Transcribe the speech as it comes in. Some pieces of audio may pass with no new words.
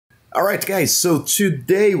Alright guys, so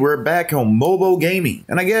today we're back on mobile gaming.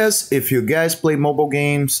 And I guess if you guys play mobile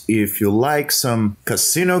games, if you like some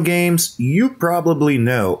casino games, you probably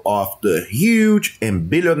know of the huge and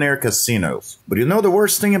billionaire casinos. But you know the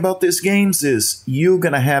worst thing about these games is you're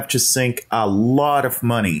gonna have to sink a lot of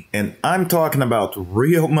money. And I'm talking about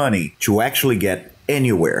real money to actually get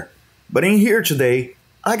anywhere. But in here today,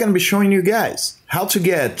 I'm gonna be showing you guys how to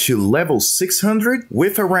get to level 600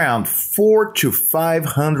 with around 4 to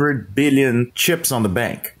 500 billion chips on the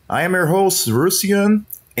bank. I am your host, Rusian,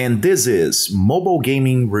 and this is Mobile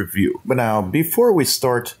Gaming Review. But now, before we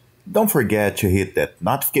start, don't forget to hit that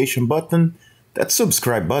notification button, that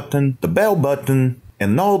subscribe button, the bell button,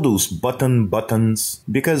 and all those buttons,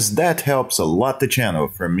 because that helps a lot the channel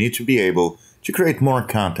for me to be able to create more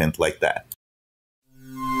content like that.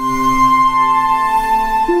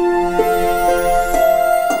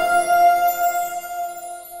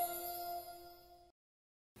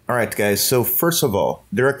 Alright guys, so first of all,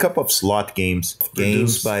 there are a couple of slot games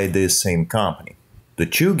produced by this same company. The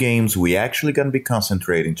two games we actually gonna be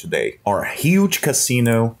concentrating today are Huuuge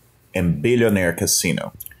Casino and Billionaire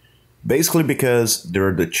Casino. Basically because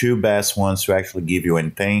they're the two best ones to actually give you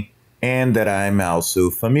anything, and that I'm also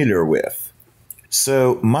familiar with.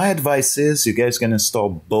 So my advice is you guys can install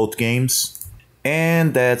both games,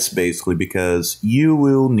 and that's basically because you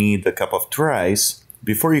will need a couple of tries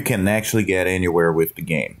before you can actually get anywhere with the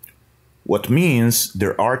game. What means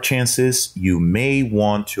there are chances you may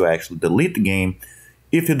want to actually delete the game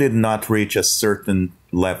if you did not reach a certain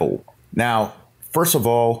level. Now, first of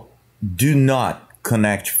all, do not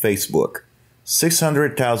connect Facebook.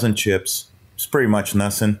 600,000 chips is pretty much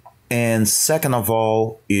nothing. And second of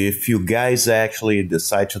all, if you guys actually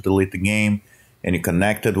decide to delete the game and you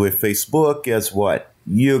connected with Facebook, guess what?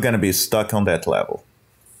 You're gonna be stuck on that level.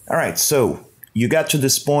 Alright, so you got to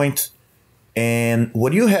this point, and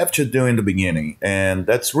what you have to do in the beginning, and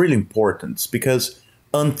that's really important, because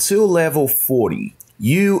until level 40,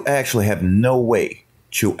 you actually have no way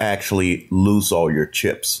to actually lose all your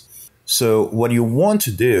chips. So what you want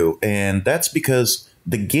to do, and that's because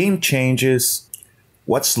the game changes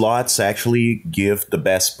what slots actually give the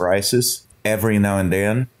best prices every now and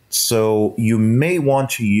then. So you may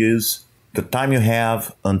want to use the time you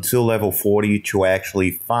have until level 40 to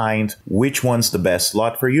actually find which one's the best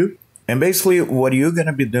slot for you. And basically what you're going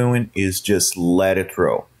to be doing is just let it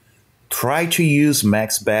roll. Try to use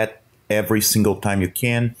max bet every single time you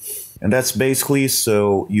can. And that's basically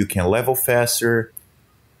so you can level faster.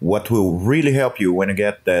 What will really help you when you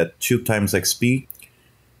get that 2 times XP.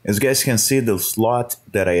 As you guys can see, the slot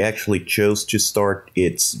that I actually chose to start,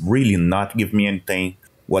 it's really not giving me anything.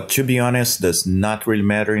 What, to be honest, does not really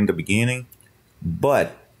matter in the beginning.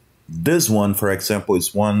 But this one, for example,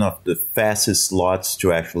 is one of the fastest slots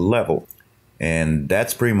to actually level. And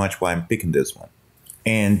that's pretty much why I'm picking this one.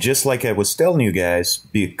 And just like I was telling you guys,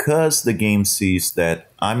 because the game sees that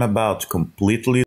I'm about to completely